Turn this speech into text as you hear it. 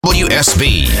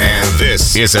WSB. And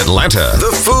this is Atlanta.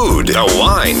 The food, the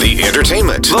wine, the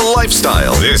entertainment, the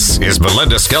lifestyle. This is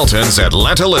Belinda Skelton's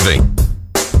Atlanta Living.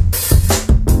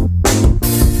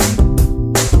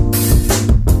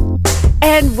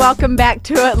 And welcome back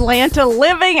to Atlanta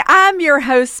Living. I'm your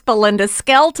host, Belinda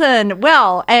Skelton.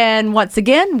 Well, and once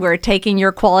again, we're taking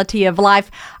your quality of life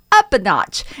up a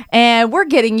notch, and we're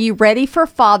getting you ready for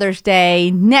Father's Day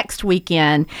next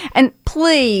weekend. And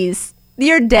please,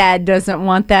 your dad doesn't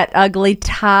want that ugly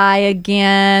tie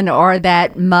again or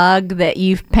that mug that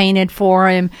you've painted for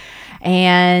him.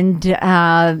 And,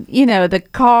 the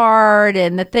card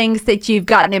and the things that you've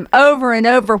gotten him over and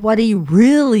over. What he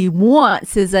really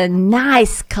wants is a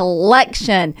nice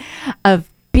collection of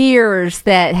beers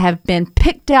that have been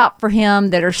picked out for him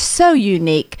that are so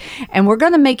unique. And we're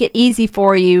going to make it easy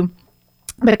for you,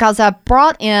 because I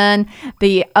brought in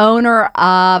the owner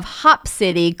of Hop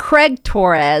City, Craig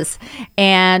Torres,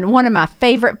 and one of my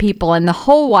favorite people in the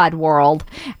whole wide world.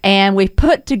 And we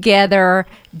put together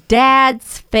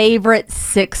Dad's favorite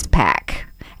six-pack.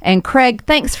 And Craig,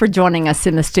 thanks for joining us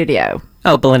in the studio.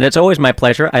 Oh, Belinda, it's always my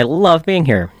pleasure. I love being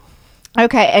here.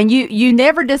 Okay, and you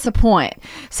never disappoint.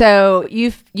 So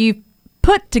you've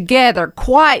put together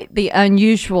quite the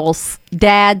unusual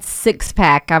Dad's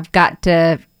six-pack, I've got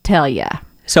to tell you.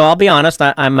 So I'll be honest,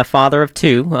 I'm a father of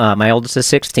two. My oldest is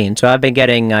 16, so I've been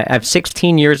getting, I have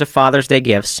 16 years of Father's Day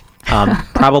gifts,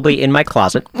 probably in my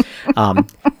closet.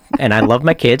 And I love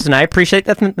my kids, and I appreciate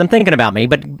them thinking about me.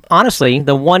 But honestly,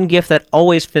 the one gift that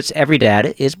always fits every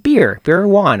dad is beer or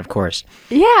wine, of course.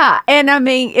 Yeah, and I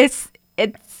mean, it's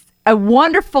a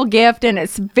wonderful gift, and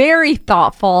it's very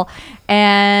thoughtful,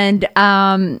 and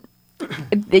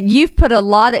you've put a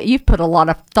lot of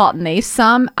thought in these.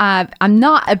 Some I'm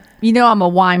not I'm a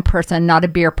wine person, not a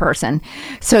beer person.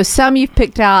 So some you've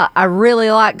picked out I really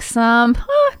like, some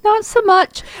not so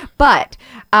much. But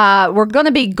we're going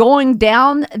to be going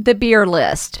down the beer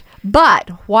list.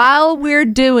 But while we're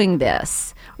doing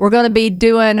this, we're going to be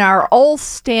doing our old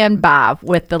standby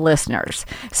with the listeners.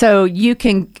 So you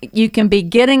can be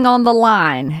getting on the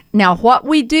line. Now, what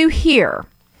we do here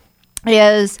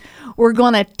is we're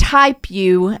going to type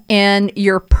you in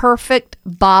your perfect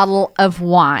bottle of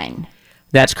wine.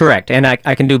 That's correct. And I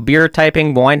can do beer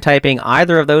typing, wine typing,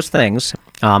 either of those things.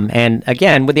 And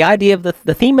again, with the idea of the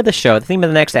theme of the show, the theme of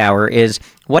the next hour is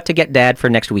what to get Dad for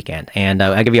next weekend. And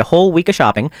I give you a whole week of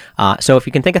shopping. So if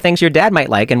you can think of things your dad might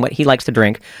like and what he likes to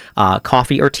drink,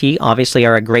 coffee or tea obviously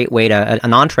are a great way to,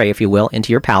 an entree, if you will,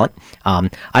 into your palate.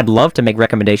 I'd love to make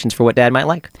recommendations for what Dad might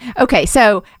like. Okay,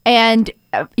 so, and,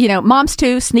 moms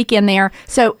too, sneak in there.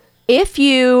 So if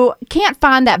you can't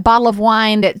find that bottle of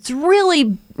wine that's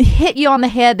really hit you on the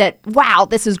head that, wow,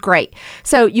 this is great.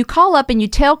 So you call up and you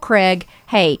tell Craig,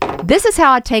 hey, this is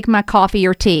how I take my coffee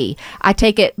or tea. I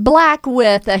take it black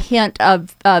with a hint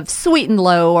of sweet and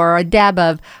low, or a dab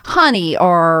of honey,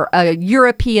 or a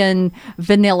European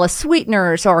vanilla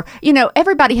sweeteners, or,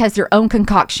 everybody has their own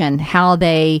concoction, how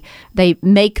they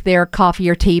make their coffee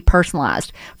or tea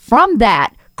personalized. From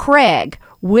that, Craig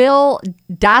will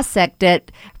dissect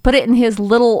it, put it in his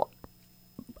little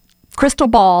crystal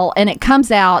ball, and it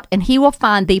comes out, and he will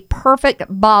find the perfect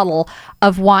bottle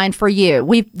of wine for you.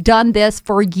 We've done this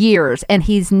for years, and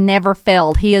he's never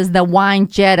failed. He is the wine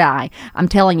Jedi, I'm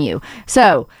telling you.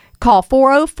 So call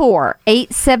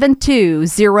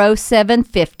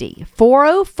 404-872-0750,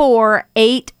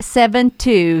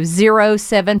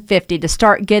 404-872-0750 to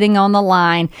start getting on the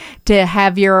line to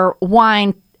have your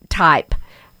wine type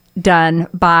done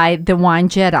by the Wine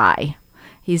Jedi.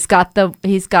 He's got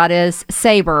his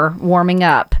saber warming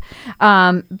up.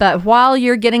 But while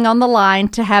you're getting on the line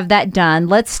to have that done,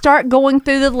 let's start going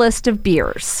through the list of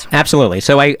beers. Absolutely.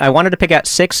 So I wanted to pick out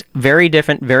 6 very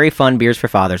different, very fun beers for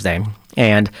Father's Day.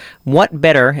 And what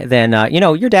better than,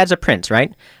 your dad's a prince,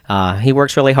 right? He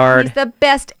works really hard. He's the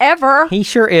best ever. He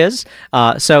sure is.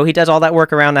 So he does all that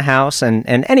work around the house. And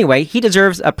anyway, he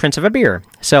deserves a prince of a beer.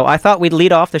 So I thought we'd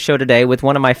lead off the show today with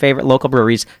one of my favorite local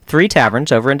breweries, Three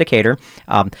Taverns over in Decatur.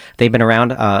 They've been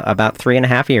around about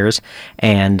 3.5 years,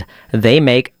 and they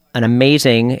make an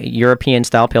amazing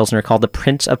European-style Pilsner called the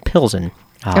Prince of Pilsen.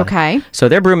 Okay. So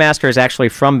their brewmaster is actually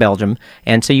from Belgium,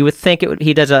 and so you would think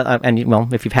he does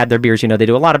if you've had their beers, they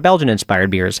do a lot of Belgian-inspired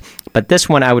beers. But this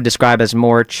one I would describe as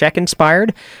more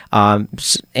Czech-inspired, and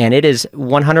it is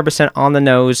 100% on the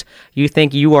nose. You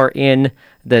think you are in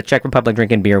the Czech Republic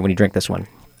drinking beer when you drink this one.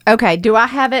 Okay, do I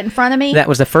have it in front of me? That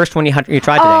was the first one you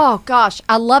tried today. Oh, gosh.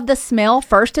 I love the smell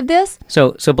first of this.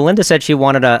 So Belinda said she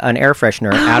wanted an air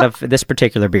freshener out of this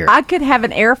particular beer. I could have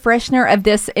an air freshener of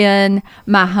this in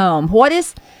my home.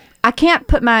 I can't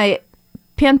put my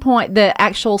pinpoint the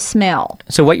actual smell?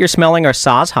 So what you're smelling are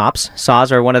Saaz hops.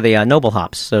 Saaz are one of the noble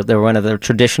hops. So they're one of the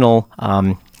traditional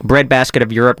breadbasket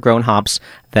of Europe grown hops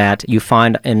that you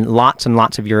find in lots and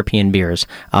lots of European beers.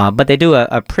 But they do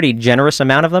a pretty generous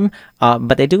amount of them,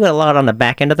 but they do it a lot on the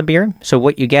back end of the beer. So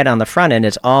what you get on the front end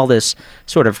is all this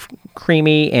sort of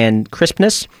creamy and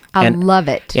crispness. I love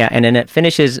it. Yeah, and then it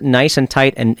finishes nice and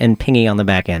tight and pingy on the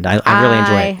back end. I really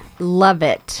enjoy it. I love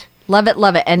it. Love it,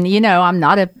 love it. And, I'm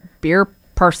not a beer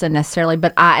person necessarily,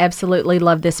 but I absolutely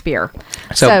love this beer.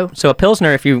 So a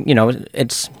Pilsner, if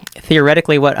it's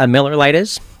theoretically what a Miller Lite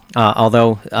is,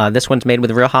 although this one's made with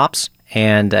real hops,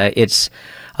 and it's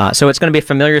going to be a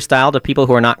familiar style to people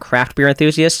who are not craft beer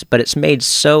enthusiasts, but it's made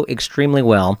so extremely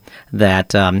well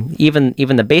that even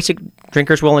the basic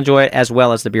drinkers will enjoy it as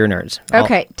well as the beer nerds.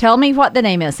 Okay, tell me what the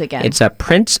name is again. It's a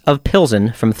Prince of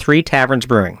Pilsen from Three Taverns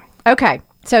Brewing. Okay.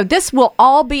 So this will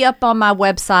all be up on my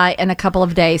website in a couple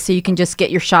of days, so you can just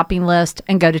get your shopping list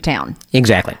and go to town.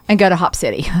 Exactly. And go to Hop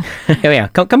City. Oh, yeah.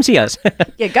 Come see us.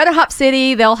 Yeah, go to Hop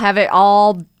City. They'll have it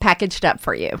all packaged up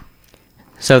for you.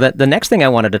 So the next thing I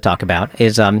wanted to talk about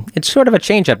is it's sort of a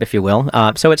change-up, if you will.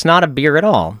 So it's not a beer at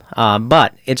all,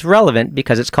 but it's relevant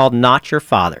because it's called Not Your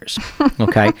Father's.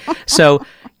 Okay? So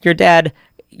your dad...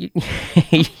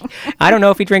 I don't know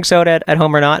if he drinks soda at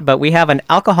home or not, but we have an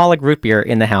alcoholic root beer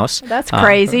in the house. That's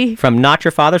crazy. From Not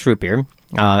Your Father's Root Beer,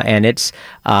 and it's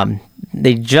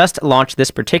they just launched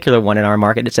this particular one in our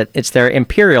market. It's their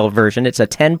Imperial version. It's a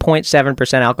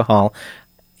 10.7% alcohol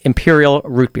Imperial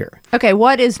root beer. Okay,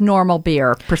 what is normal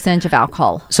beer percentage of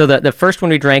alcohol? So the first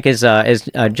one we drank is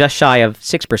just shy of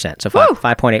 6%, so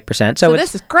 5.8%. So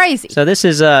this is crazy. So this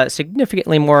is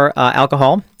significantly more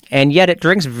alcohol. And yet it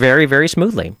drinks very, very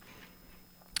smoothly.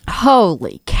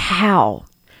 Holy cow.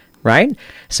 Right?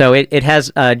 So it has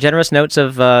generous notes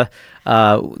of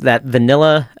that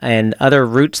vanilla and other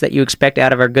roots that you expect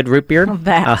out of our good root beer.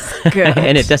 That's good.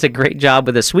 And it does a great job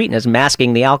with the sweetness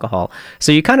masking the alcohol.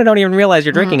 So you kind of don't even realize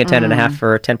you're drinking a 10.5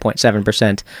 for a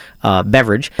 10.7%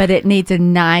 beverage. But it needs a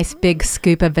nice big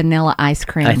scoop of vanilla ice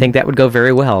cream. I think that would go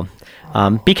very well.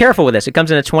 Be careful with this. It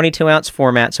comes in a 22-ounce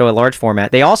format, so a large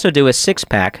format. They also do a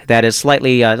 6-pack that is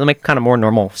slightly, kind of more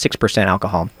normal, 6%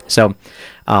 alcohol. So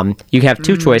you have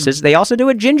two choices. They also do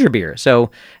a ginger beer,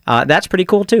 so that's pretty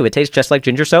cool too. It tastes just like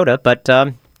ginger soda, but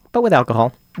with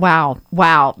alcohol. Wow.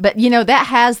 But that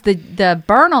has the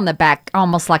burn on the back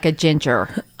almost like a ginger.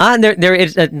 There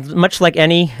is much like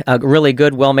any really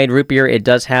good, well-made root beer. It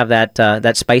does have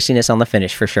that spiciness on the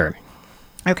finish for sure.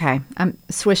 Okay, I'm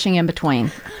swishing in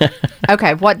between.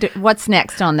 Okay, what's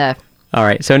next on the? All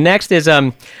right, so next is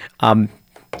another.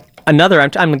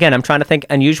 I'm trying to think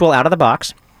unusual out of the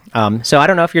box. So I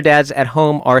don't know if your dads at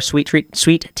home are sweet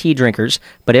tea drinkers,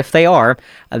 but if they are,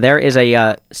 there is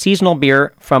a seasonal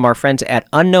beer from our friends at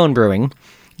Unknown Brewing.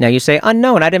 Now you say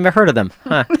Unknown, I'd never heard of them.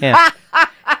 Huh, yeah.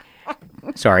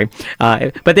 Sorry.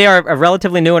 But they are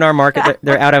relatively new in our market.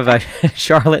 They're out of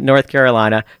Charlotte, North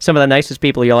Carolina. Some of the nicest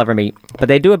people you'll ever meet. But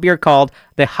they do a beer called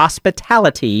the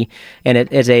Hospitality, and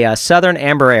it is a Southern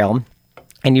Amber Ale.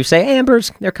 And you say,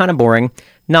 ambers, they're kind of boring.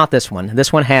 Not this one.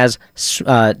 This one has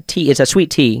tea. It's a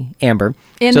sweet tea amber.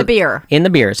 In the beer. In the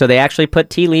beer. So they actually put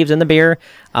tea leaves in the beer,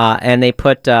 and they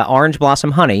put orange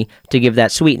blossom honey to give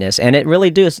that sweetness. And it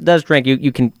really does drink.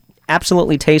 You can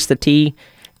absolutely taste the tea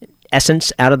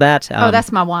essence out of that.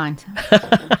 That's my wine.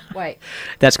 Wait.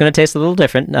 That's going to taste a little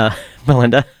different,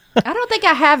 Melinda. I don't think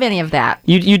I have any of that.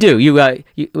 You do. You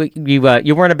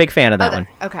weren't a big fan of that one.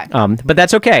 Okay. But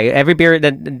that's okay. Every beer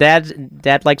that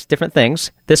dad likes different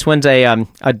things. This one's a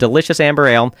delicious amber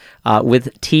ale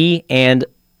with tea and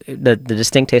the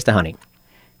distinct taste of honey.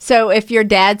 So if your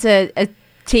dad's a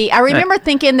tea, I remember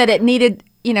thinking that it needed.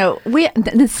 We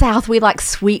in the South, we like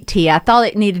sweet tea. I thought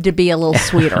it needed to be a little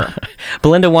sweeter.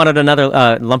 Belinda wanted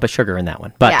another lump of sugar in that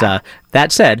one. But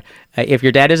that said, if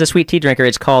your dad is a sweet tea drinker,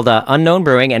 it's called Unknown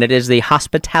Brewing, and it is the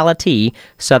Hospitality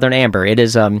Southern Amber. It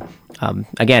is,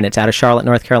 again, it's out of Charlotte,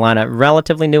 North Carolina,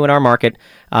 relatively new in our market.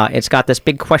 It's got this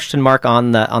big question mark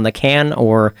on the can,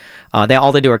 or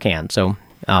all they do are cans. So,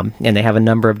 and they have a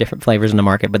number of different flavors in the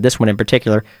market, but this one in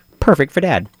particular, perfect for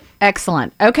dad.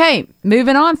 Excellent. Okay,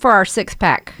 moving on for our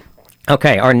 6-pack.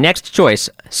 Okay, our next choice.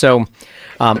 So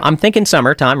I'm thinking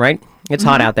summertime, right? It's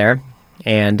hot out there,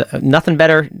 and nothing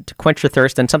better to quench your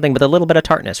thirst than something with a little bit of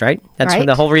tartness, right? That's right.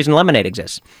 the whole reason lemonade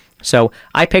exists. So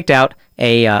I picked out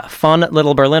a fun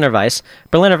little Berliner Weiss.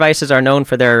 Berliner Weisses are known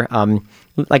for their,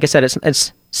 like I said,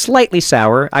 it's slightly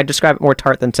sour. I describe it more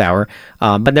tart than sour,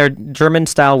 but they're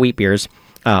German-style wheat beers.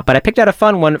 But I picked out a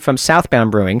fun one from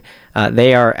Southbound Brewing.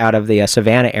 They are out of the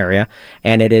Savannah area,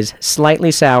 and it is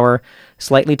slightly sour,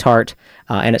 slightly tart,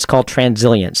 and it's called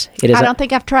Transilliance. It is I don't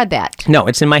think I've tried that. No,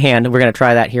 it's in my hand. We're going to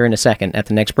try that here in a second at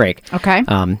the next break. Okay.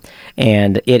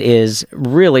 And it is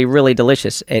really, really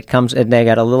delicious. It comes, and they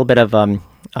got a little bit of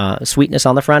sweetness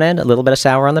on the front end, a little bit of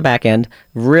sour on the back end.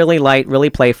 Really light, really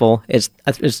playful. It's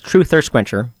a true thirst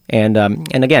quencher. And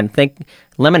again, think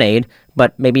lemonade,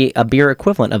 but maybe a beer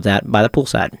equivalent of that by the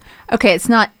poolside. Okay, it's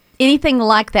not anything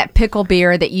like that pickle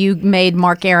beer that you made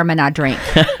Mark Aram and I drink.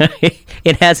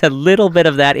 It has a little bit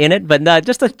of that in it, but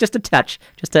just a touch,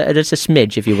 just a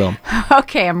smidge, if you will.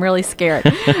 Okay, I'm really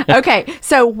scared. Okay,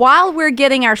 so while we're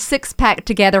getting our 6-pack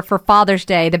together for Father's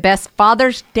Day, the best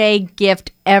Father's Day gift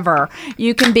ever,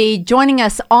 you can be joining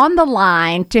us on the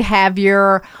line to have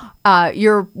your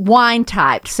wine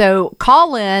typed. So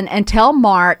call in and tell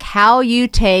Mark how you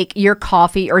take your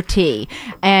coffee or tea,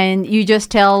 and you just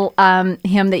tell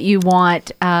him that you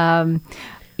want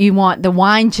the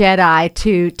Wine Jedi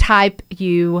to type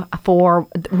you for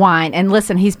wine. And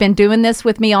listen, he's been doing this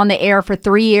with me on the air for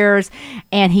 3 years,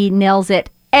 and he nails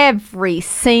it every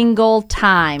single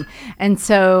time. And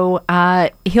so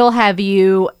he'll have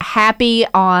you happy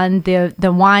on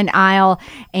the wine aisle,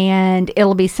 and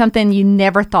it'll be something you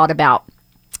never thought about.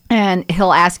 And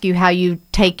he'll ask you how you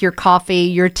take your coffee,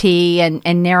 your tea, and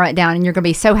narrow it down, and you're going to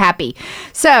be so happy.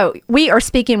 So we are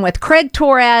speaking with Craig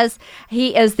Torres.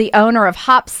 He is the owner of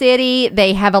Hop City.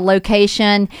 They have a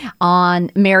location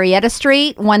on Marietta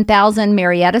Street, 1000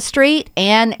 Marietta Street,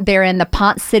 and they're in the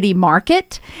Ponce City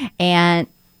Market. And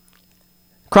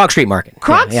Krog Street Market.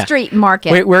 Street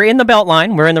Market. We're in the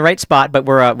Beltline. We're in the right spot, but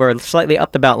we're slightly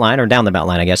up the Beltline, or down the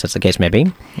Beltline, I guess that's the case may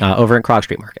be, over in Krog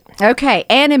Street Market. Okay,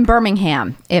 and in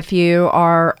Birmingham, if you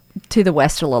are to the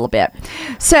west a little bit.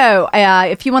 So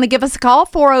if you want to give us a call,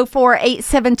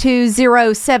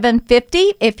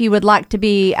 404-872-0750. If you would like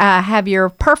to have your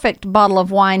perfect bottle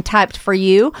of wine typed for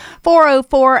you,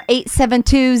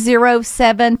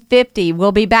 404-872-0750.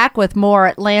 We'll be back with more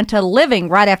Atlanta Living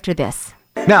right after this.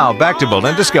 Now, back to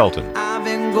Belinda Skelton.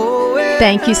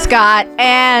 Thank you, Scott.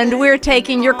 And we're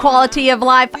taking your quality of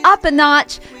life up a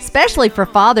notch, especially for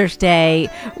Father's Day.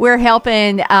 We're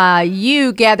helping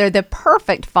you gather the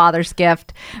perfect father's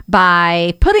gift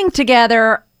by putting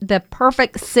together the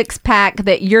perfect 6-pack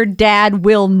that your dad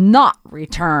will not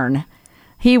return.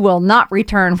 He will not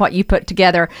return what you put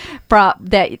together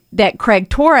that Craig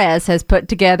Torres has put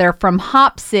together from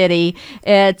Hop City.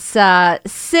 It's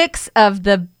 6 of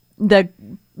the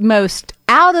most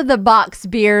out-of-the-box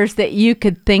beers that you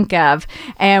could think of,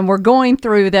 and we're going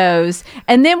through those.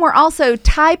 And then we're also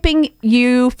typing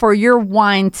you for your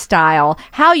wine style,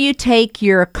 how you take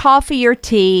your coffee or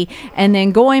tea, and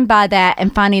then going by that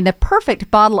and finding the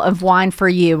perfect bottle of wine for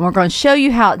you. And we're going to show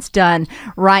you how it's done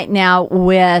right now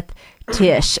with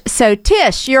Tish. So,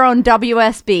 Tish, you're on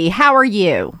WSB. How are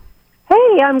you?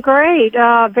 Hey, I'm great.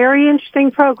 Very interesting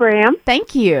program.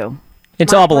 Thank you.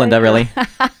 It's all Belinda, really.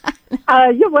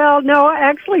 Well, no,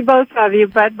 actually both of you,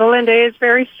 but Belinda is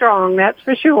very strong, that's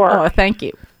for sure. Oh, thank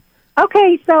you.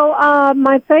 Okay, so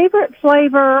my favorite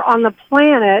flavor on the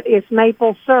planet is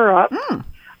maple syrup,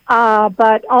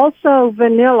 but also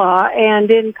vanilla.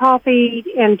 And in coffee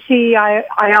and tea,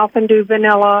 I often do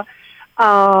vanilla.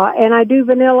 And I do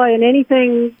vanilla in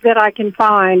anything that I can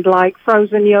find, like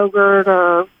frozen yogurt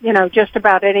or, just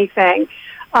about anything.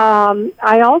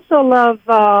 I also love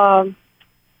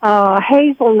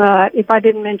hazelnut, if I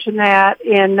didn't mention that,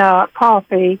 in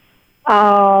coffee.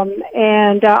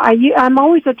 And I'm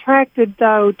always attracted,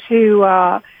 though,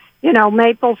 to,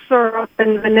 maple syrup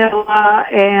and vanilla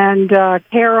and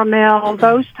caramel,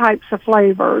 those types of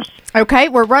flavors. Okay,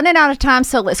 we're running out of time,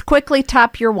 so let's quickly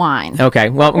top your wine. Okay,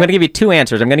 well, I'm going to give you 2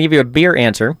 answers. I'm going to give you a beer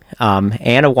answer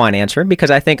and a wine answer,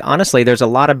 because I think, honestly, there's a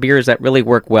lot of beers that really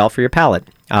work well for your palate.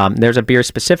 There's a beer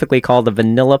specifically called the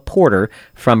Vanilla Porter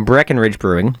from Breckenridge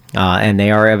Brewing, and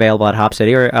they are available at Hop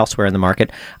City or elsewhere in the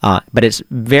market. But it's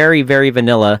very, very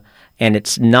vanilla, and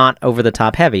it's not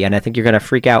over-the-top heavy, and I think you're going to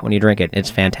freak out when you drink it. It's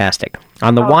fantastic.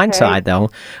 On the wine side, though,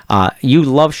 you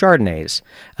love Chardonnays,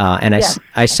 and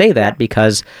I say that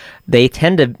because they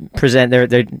tend to present,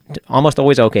 they're almost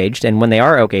always oak-aged, and when they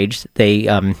are oak-aged, they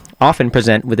often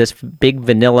present with this big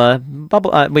vanilla bubble.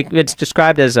 It's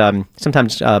described as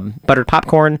sometimes buttered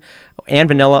popcorn and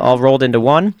vanilla all rolled into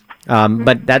one.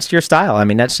 But that's your style. I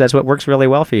mean, that's what works really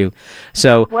well for you.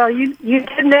 So, well, you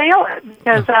did nail it,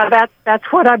 because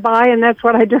that's what I buy and that's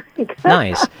what I drink.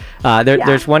 Nice.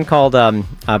 There's one called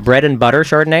Bread and Butter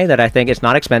Chardonnay that I think it's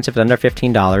not expensive, it's under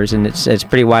 $15, and it's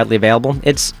pretty widely available.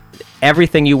 It's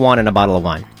everything you want in a bottle of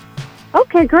wine.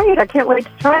 Okay, great. I can't wait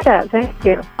to try that. Thank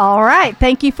you. All right.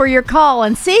 Thank you for your call.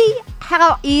 And see,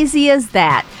 how easy is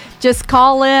that? Just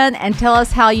call in and tell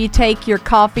us how you take your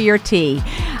coffee or tea.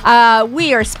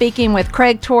 We are speaking with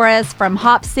Craig Torres from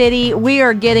Hop City. We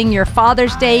are getting your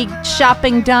Father's Day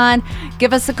shopping done.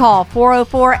 Give us a call,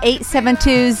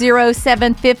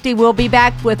 404-872-0750. We'll be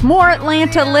back with more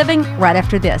Atlanta Living right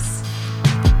after this.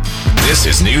 This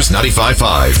is News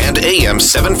 95.5 and AM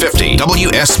 750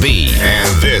 WSB.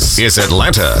 And this is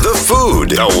Atlanta. The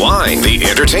food, the wine, the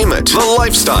entertainment, the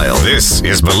lifestyle. This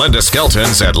is Belinda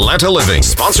Skelton's Atlanta Living,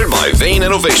 sponsored by Vane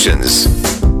Innovations.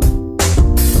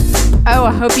 Oh,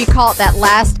 I hope you caught that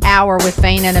last hour with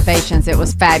Vane Innovations. It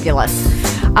was fabulous.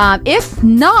 If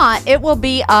not, it will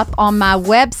be up on my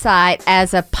website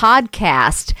as a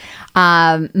podcast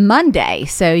Monday,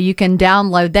 so you can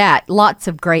download that. Lots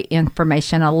of great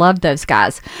information. I love those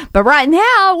guys. But right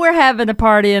now, we're having a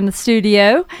party in the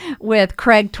studio with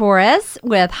Craig Torres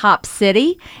with Hop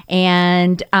City,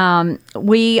 and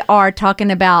we are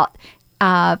talking about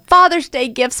Father's Day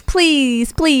gifts.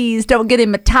 Please don't get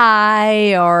him a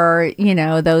tie or,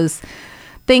 those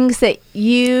things that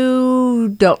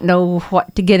you don't know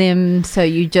what to get him. So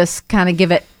you just kind of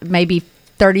give it maybe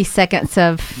 30 seconds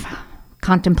of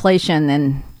contemplation.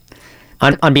 And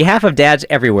on behalf of dads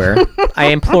everywhere, I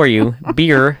implore you,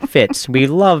 beer fits. We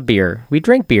love beer. We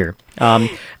drink beer. On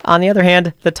the other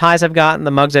hand, the ties I've gotten,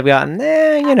 the mugs I've gotten,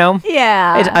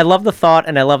 yeah. I love the thought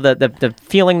and I love the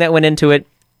feeling that went into it.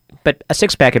 But a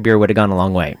six-pack of beer would have gone a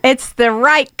long way. It's the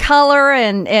right color,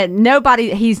 and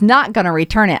he's not going to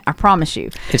return it, I promise you.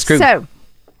 It's true. So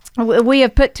Craig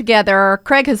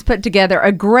has put together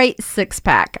a great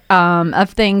six-pack of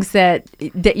things that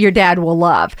your dad will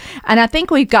love. And I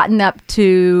think we've gotten up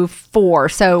to 4.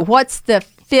 So what's the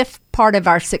 5th part of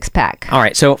our six-pack? All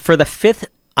right, so for the 5th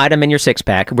item in your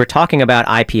six-pack, we're talking about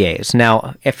IPAs.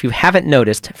 Now, if you haven't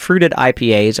noticed, fruited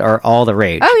IPAs are all the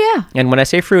rage. Oh, yeah. And when I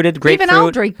say fruited, grapefruit... Even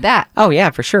I'll drink that. Oh, yeah,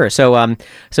 for sure. So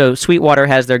Sweetwater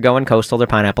has their Going Coastal, their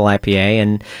pineapple IPA.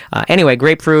 And anyway,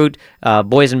 grapefruit,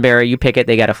 boysenberry, you pick it,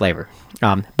 they got a flavor.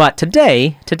 But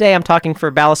today I'm talking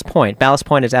for Ballast Point. Ballast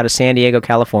Point is out of San Diego,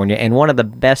 California, and one of the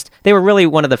best... They were really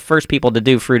one of the first people to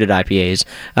do fruited IPAs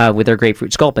with their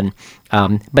grapefruit sculpin.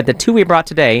 But the 2 we brought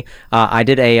today, I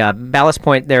did a Ballast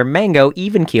Point, their Mango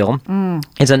Even Keel.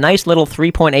 It's a nice little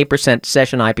 3.8%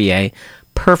 session IPA.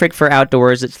 Perfect for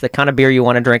outdoors. It's the kind of beer you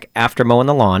want to drink after mowing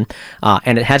the lawn.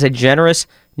 And it has a generous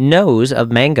nose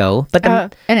of mango, but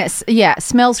and it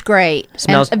smells great.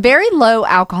 Smells and a very low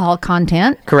alcohol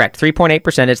content. Correct,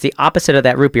 3.8%. It's the opposite of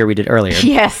that root beer we did earlier.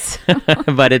 Yes,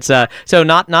 but it's so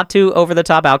not too over the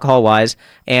top alcohol wise,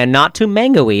 and not too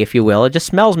mango-y, if you will. It just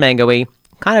smells mango-y,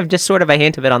 kind of just sort of a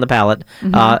hint of it on the palate.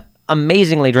 Mm-hmm.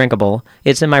 Amazingly drinkable.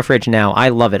 It's in my fridge now. I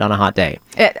love it on a hot day.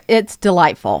 It's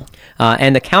delightful.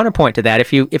 And the counterpoint to that,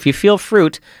 if you feel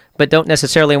fruit but don't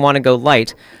necessarily want to go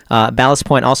light, Ballast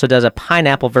Point also does a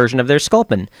pineapple version of their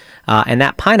Sculpin. And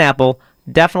that pineapple,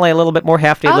 definitely a little bit more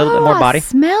hefty, a little bit more body.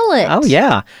 Smell it. Oh,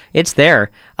 yeah. It's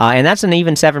there. And that's an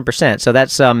even 7%. So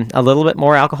that's a little bit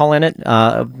more alcohol in it,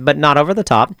 but not over the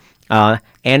top.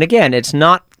 And again, it's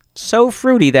not so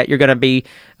fruity that you're going to be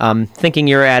thinking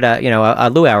you're at a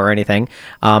luau or anything.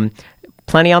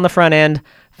 Plenty on the front end.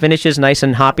 Finishes nice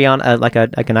and hoppy on like an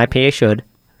IPA should.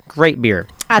 Great beer.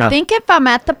 I think if I'm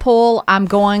at the pool, I'm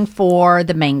going for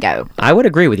the mango. I would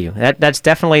agree with you. That's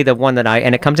definitely the one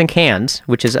and it comes in cans,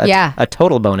 which is a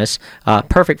total bonus.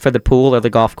 Perfect for the pool or the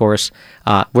golf course,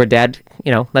 where Dad,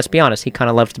 let's be honest, he kind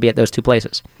of loves to be at those 2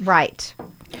 places. Right.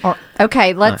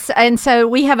 Okay, and so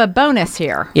we have a bonus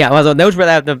here. Yeah, well, those were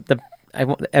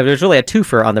there's really a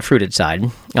twofer on the fruited side.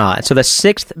 So the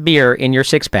 6th beer in your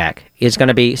 6-pack is going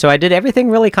to be, so I did everything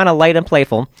really kind of light and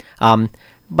playful,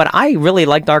 but I really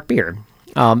like dark beer.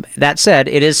 That said,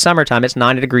 it is summertime. It's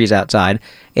 90 degrees outside.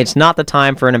 It's not the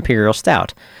time for an Imperial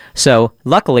Stout. So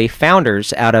luckily,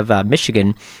 Founders out of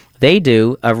Michigan, they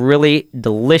do a really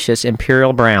delicious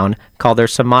Imperial Brown called their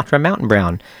Sumatra Mountain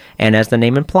Brown. And as the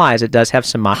name implies, it does have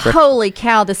Sumatra. Holy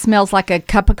cow, this smells like a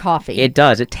cup of coffee. It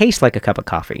does. It tastes like a cup of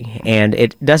coffee. And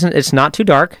it's not too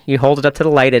dark. You hold it up to the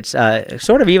light. It's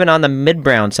sort of even on the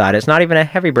mid-brown side. It's not even a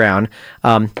heavy brown.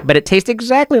 But it tastes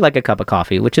exactly like a cup of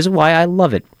coffee, which is why I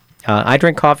love it. I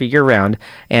drink coffee year-round,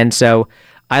 and so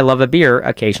I love a beer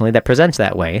occasionally that presents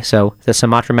that way. So the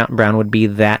Sumatra Mountain Brown would be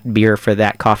that beer for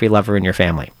that coffee lover in your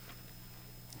family.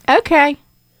 Okay.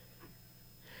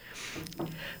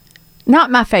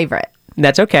 Not my favorite.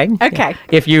 That's okay. Okay.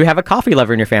 If you have a coffee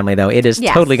lover in your family, though, it is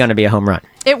totally going to be a home run.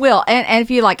 It will. And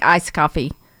if you like iced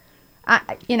coffee,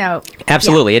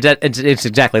 Absolutely. Yeah. It's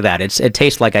exactly that. It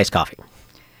tastes like iced coffee.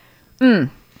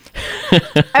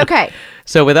 Okay.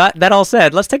 So with that all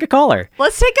said, let's take a caller.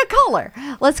 Let's take a caller.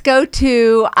 Let's go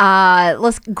to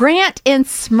Grant in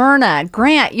Smyrna.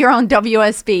 Grant, you're on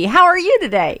WSB. How are you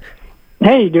today?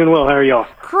 Hey, doing well. How are y'all?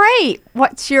 Great.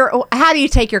 How do you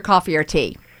take your coffee or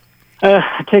tea?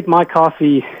 I take my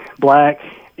coffee black,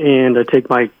 and I take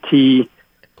my tea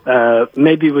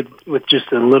maybe with just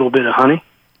a little bit of honey.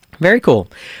 Very cool.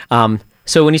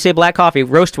 So when you say black coffee,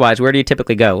 roast-wise, where do you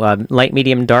typically go? Light,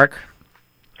 medium, dark?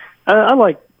 I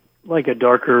like a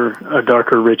darker,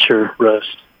 richer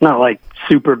roast. Not like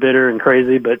super bitter and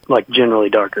crazy, but like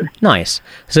generally darker. Nice.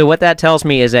 So what that tells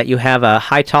me is that you have a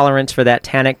high tolerance for that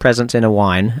tannic presence in a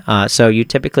wine. So you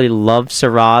typically love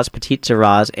Syrahs, Petite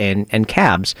Syrahs, and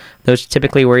Cabs. Those are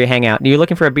typically where you hang out. Are you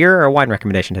looking for a beer or a wine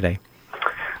recommendation today?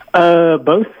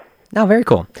 Both. Oh, very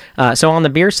cool. So on the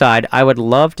beer side, I would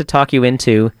love to talk you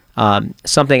into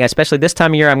something, especially this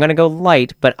time of year. I'm going to go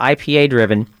light, but IPA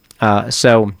driven.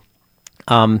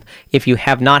 If you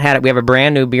have not had it, we have a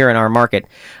brand new beer in our market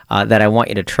that I want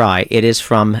you to try. It is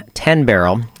from 10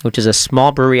 Barrel, which is a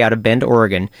small brewery out of Bend,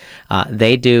 Oregon.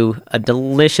 They do a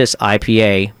delicious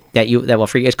IPA that will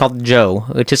free. It's called Joe,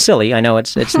 which is silly. I know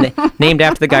it's named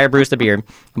after the guy who brews the beer,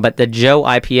 but the Joe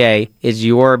IPA is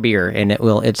your beer, and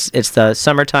it's the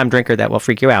summertime drinker that will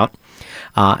freak you out.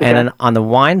 And then on the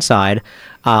wine side,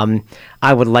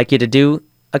 I would like you to do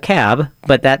a Cab,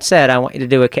 but that said, I want you to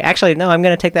do actually, no, I'm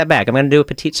going to take that back. I'm going to do a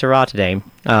Petite Syrah today.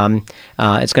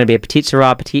 It's going to be a Petite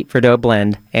Syrah Petite Verdot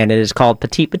blend, and it is called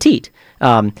Petite.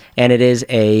 And it is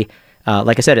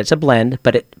like I said, it's a blend,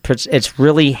 but it's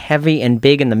really heavy and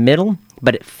big in the middle,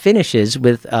 but it finishes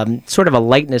with sort of a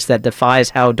lightness that defies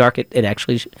how dark it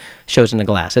actually shows in the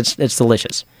glass. It's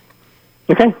delicious.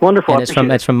 Okay, wonderful. And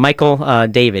it's from Michael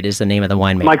David is the name of the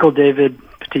winemaker. Michael David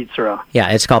Petite Syrah.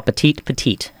 Yeah, it's called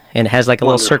Petite. And it has like a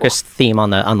little circus theme on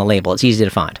the label. It's easy to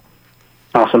find.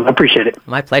 Awesome. I appreciate it.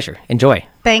 My pleasure. Enjoy.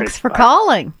 Thanks for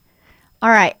calling. All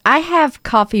right. I have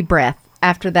coffee breath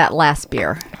after that last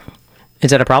beer.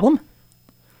 Is that a problem?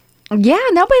 Yeah,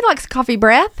 nobody likes coffee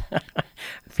breath.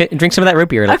 Drink some of that root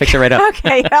beer. It'll fix it right up.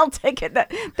 Okay, I'll take it.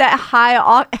 That high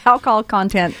alcohol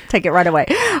content, take it right away.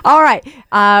 All right.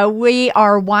 We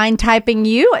are wine typing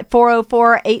you at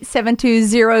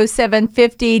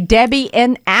 404-872-0750. Debbie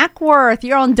in Ackworth.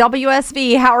 You're on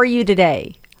WSV. How are you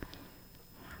today?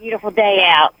 Beautiful day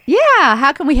out. Yeah.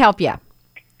 How can we help you?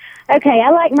 Okay,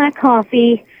 I like my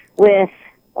coffee with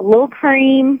a little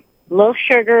cream, a little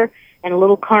sugar, and a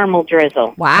little caramel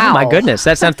drizzle. Wow. Oh, my goodness.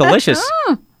 That sounds delicious.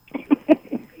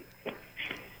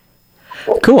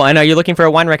 Cool. I know you're looking for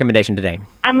a wine recommendation today.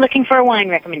 I'm looking for a wine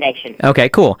recommendation. Okay,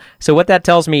 cool. So what that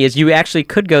tells me is you actually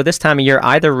could go this time of year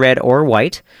either red or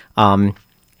white.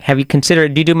 Have you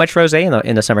considered, do you do much rosé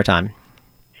in the summertime?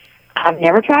 I've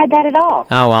never tried that at all.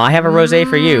 Oh, well, I have a rosé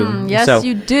for you. Yes,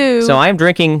 you do. So I'm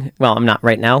drinking, well, I'm not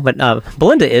right now, but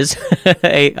Belinda is,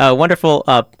 a wonderful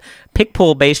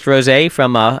Picpoul-based rosé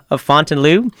from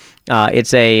Fontainebleau.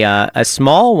 It's a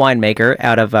small winemaker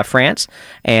out of France,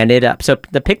 and so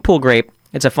the Picpoul grape,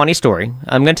 it's a funny story.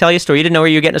 I'm going to tell you a story. You didn't know where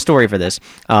you were getting a story for this.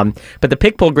 But the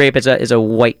Picpoul grape is a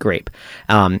white grape.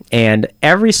 And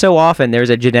every so often there's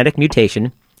a genetic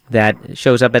mutation that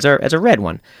shows up as a red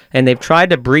one. And they've tried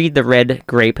to breed the red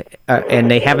grape,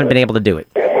 and they haven't been able to do it.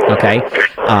 Okay?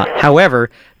 However,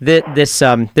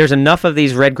 there's enough of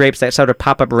these red grapes that sort of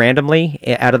pop up randomly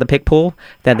out of the Picpoul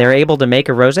that they're able to make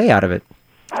a rosé out of it.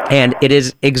 And it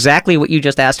is exactly what you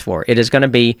just asked for. It is going to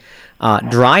be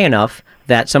dry enough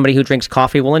that somebody who drinks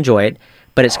coffee will enjoy it,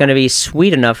 but it's going to be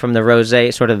sweet enough from the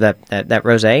rosé, sort of that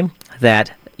rosé,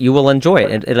 that you will enjoy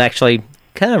it. It actually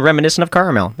kind of reminiscent of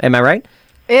caramel. Am I right?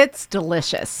 It's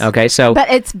delicious. Okay, so but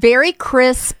it's very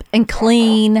crisp and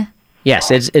clean.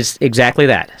 Yes, it's exactly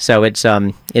that. So it's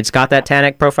got that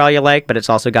tannic profile you like, but it's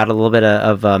also got a little bit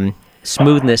of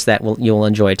smoothness that you'll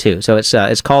enjoy too. So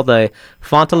it's called the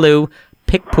Fontainebleau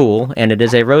Picpoul, and it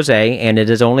is a rosé, and it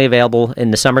is only available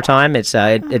in the summertime. It's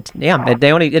very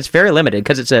limited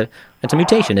because it's a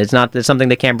mutation. It's something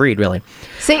they can't breed really.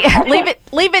 See,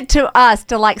 leave it to us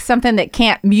to like something that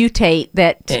can't mutate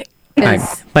that. Right.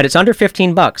 But it's under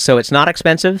 $15, so it's not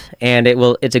expensive, and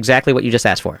it's exactly what you just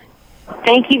asked for.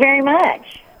 Thank you very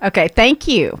much. Okay, thank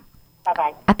you.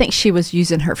 Bye-bye. I think she was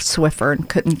using her Swiffer and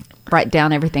couldn't write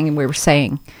down everything we were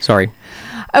saying. Sorry.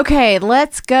 Okay,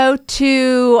 let's go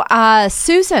to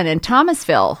Susan in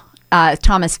Thomasville.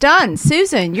 Thomas Dunn.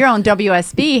 Susan, you're on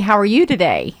WSB. How are you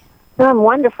today? I'm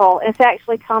wonderful. It's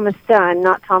actually Thomas Dunn,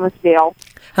 not Thomasville.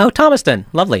 Oh, Thomaston.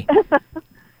 Lovely.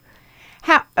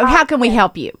 How can we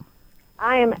help you?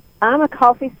 I'm a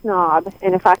coffee snob,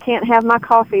 and if I can't have my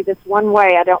coffee this one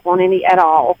way, I don't want any at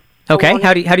all. Okay.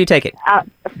 How do you take it? A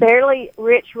fairly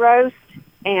rich roast,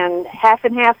 and half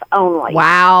only.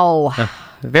 Wow.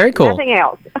 Very cool. Nothing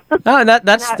else. Oh,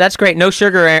 that's great. No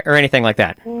sugar or anything like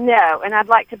that. No, and I'd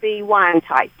like to be wine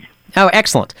type. Oh,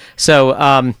 excellent.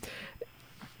 So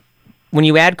when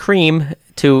you add cream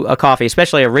to a coffee,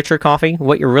 especially a richer coffee,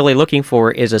 what you're really looking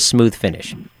for is a smooth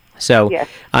finish. So Yes.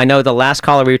 I know the last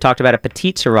caller we talked about a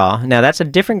Petite Syrah. Now that's a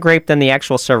different grape than the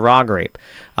actual Syrah grape.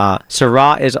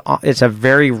 Syrah is a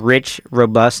very rich,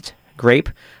 robust grape,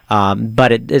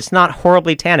 but it's not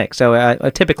horribly tannic. So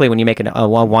typically when you make a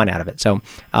wine out of it, so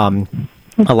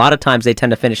a lot of times they tend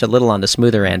to finish a little on the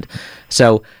smoother end.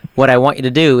 So what I want you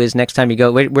to do is next time you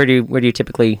go, where do you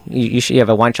typically you have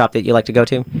a wine shop that you like to go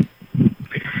to?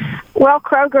 Well,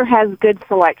 Kroger has good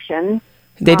selection.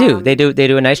 They do. They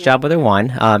do a nice job with their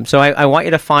wine. So I want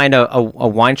you to find a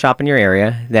wine shop in your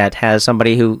area that has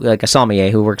somebody who, like a sommelier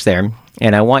who works there,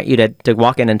 and I want you to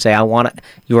walk in and say, I want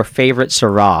your favorite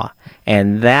Syrah,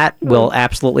 and that will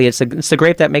absolutely, it's the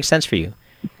grape that makes sense for you.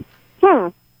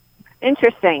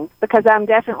 Interesting, because I'm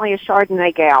definitely a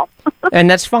Chardonnay gal. And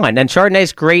that's fine. And Chardonnay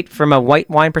is great from a white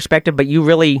wine perspective, but you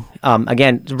really,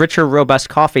 again, richer, robust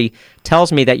coffee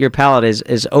tells me that your palate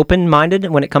is open-minded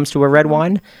when it comes to a red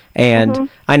wine. And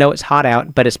I know it's hot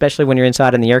out, but especially when you're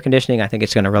inside in the air conditioning, I think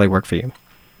it's going to really work for you.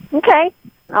 Okay,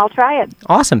 I'll try it.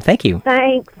 Awesome. Thank you.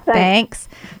 Thanks.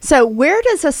 So where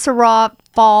does a Syrah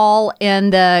fall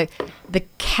in the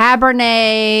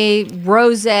Cabernet,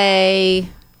 Rosé,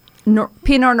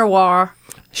 Pinot Noir?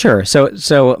 Sure.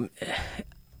 So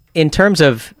in terms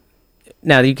of,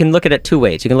 now you can look at it two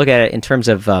ways. You can look at it in terms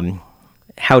of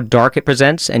how dark it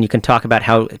presents, and you can talk about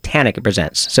how tannic it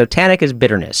presents. So tannic is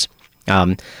bitterness.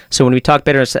 So when we talk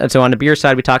bitterness, so on the beer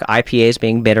side we talk IPAs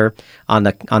being bitter. On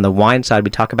the wine side we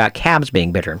talk about cabs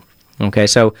being bitter. Okay,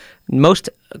 so most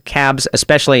cabs,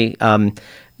 especially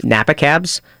Napa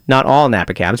cabs, not all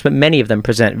Napa cabs, but many of them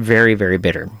present very, very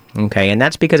bitter. Okay, and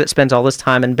that's because it spends all this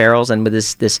time in barrels and with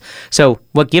this. So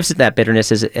what gives it that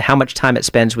bitterness is how much time it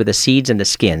spends with the seeds and the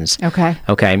skins.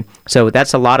 Okay, so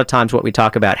that's a lot of times what we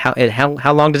talk about.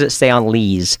 How long does it stay on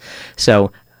lees?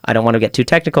 So I don't want to get too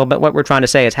technical, but what we're trying to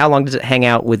say is how long does it hang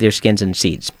out with your skins and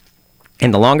seeds?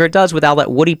 And the longer it does with all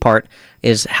that woody part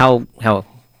is how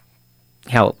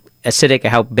acidic or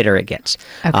how bitter it gets.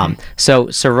 Okay. So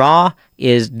Syrah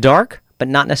is dark, but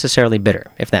not necessarily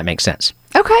bitter, if that makes sense.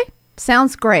 Okay.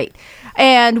 Sounds great.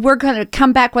 And we're going to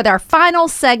come back with our final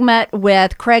segment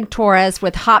with Craig Torres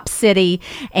with Hop City.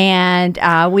 And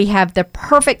we have the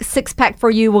perfect six-pack for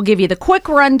you. We'll give you the quick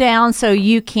rundown so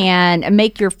you can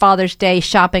make your Father's Day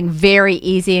shopping very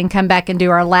easy and come back and do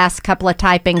our last couple of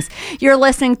typings. You're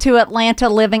listening to Atlanta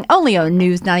Living only on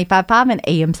News 95.5 and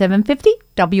AM 750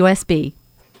 WSB.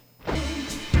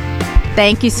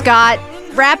 Thank you, Scott.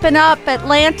 Wrapping up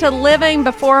Atlanta Living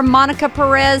before Monica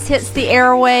Perez hits the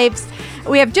airwaves.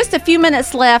 We have just a few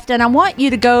minutes left, and I want you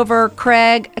to go over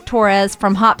Craig Torres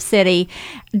from Hop City.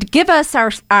 Give us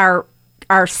our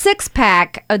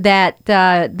six-pack that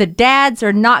the dads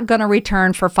are not going to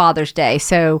return for Father's Day,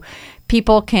 so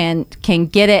people can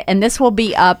get it. And this will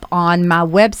be up on my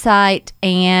website,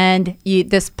 and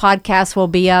this podcast will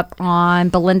be up on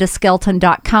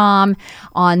belindaskelton.com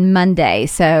on Monday.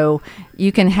 So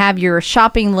you can have your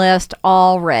shopping list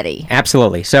all ready.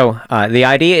 Absolutely. So the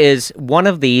idea is one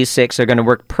of these six are going to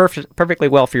work perfectly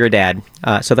well for your dad.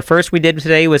 So the first we did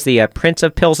today was the Prince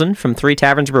of Pilsen from Three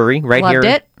Taverns Brewery, right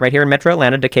here in Metro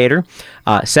Atlanta, Decatur.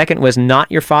 Second was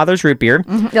Not Your Father's Root Beer.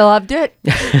 Loved it.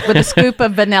 With a scoop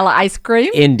of vanilla ice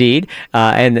cream. Indeed.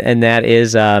 And that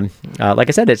is, like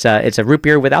I said, it's a root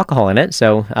beer with alcohol in it.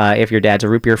 So if your dad's a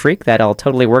root beer freak, that'll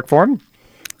totally work for him.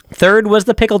 Third was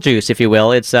the pickle juice, if you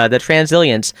will. It's the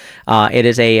Transilliance. It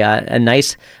is a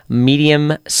nice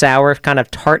medium sour, kind of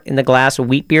tart in the glass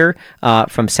wheat beer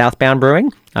from Southbound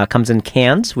Brewing. Comes in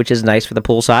cans, which is nice for the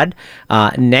poolside.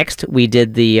 Next, we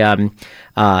did the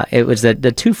it was the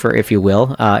twofer, if you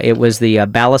will. It was the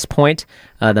Ballast Point,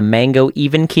 the Mango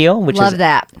Even Keel, which Love is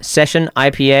that. Session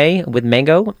IPA with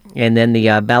mango, and then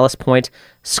the Ballast Point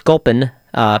Sculpin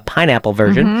pineapple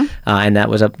version, and that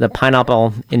was the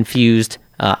pineapple infused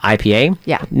IPA.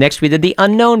 Yeah. Next, we did the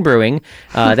Unknown Brewing.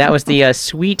 That was the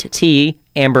Sweet Tea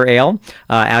Amber Ale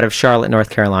out of Charlotte, North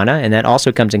Carolina, and that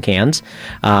also comes in cans.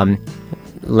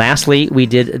 Lastly, we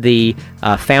did the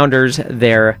Founders,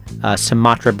 their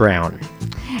Sumatra Brown.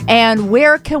 And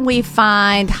where can we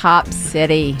find Hop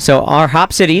City? So our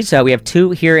Hop Cities, we have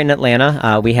two here in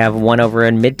Atlanta. We have one over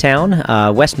in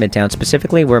Midtown, West Midtown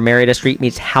specifically, where Marietta Street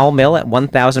meets Howell Mill at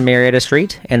 1000 Marietta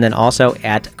Street, and then also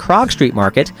at Krog Street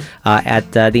Market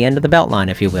at the end of the Beltline,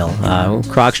 if you will.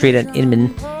 Krog Street and Inman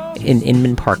in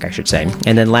Inman Park, I should say.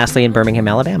 And then lastly in Birmingham,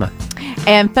 Alabama.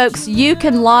 And folks, you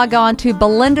can log on to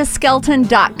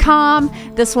belindaskelton.com.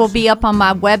 This will be up on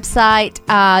my website.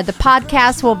 The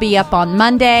podcast will be up on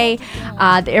Monday.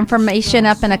 The information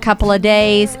up in a couple of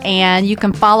days. And you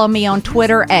can follow me on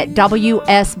Twitter at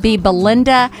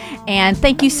WSBBelinda. And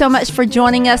thank you so much for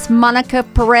joining us. Monica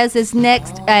Perez is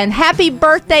next. And happy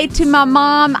birthday to my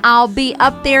mom. I'll be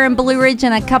up there in Blue Ridge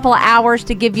in a couple of hours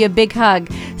to give you a big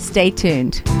hug. Stay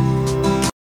tuned.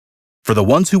 For the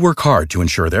ones who work hard to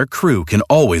ensure their crew can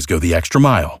always go the extra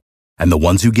mile, and the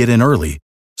ones who get in early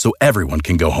so everyone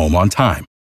can go home on time,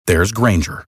 there's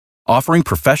Grainger, offering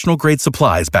professional-grade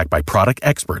supplies backed by product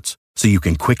experts so you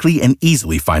can quickly and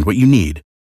easily find what you need.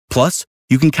 Plus,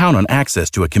 you can count on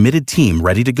access to a committed team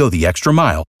ready to go the extra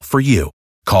mile for you.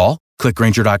 Call, click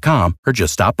Grainger.com, or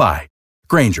just stop by.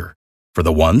 Grainger, for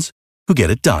the ones who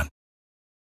get it done.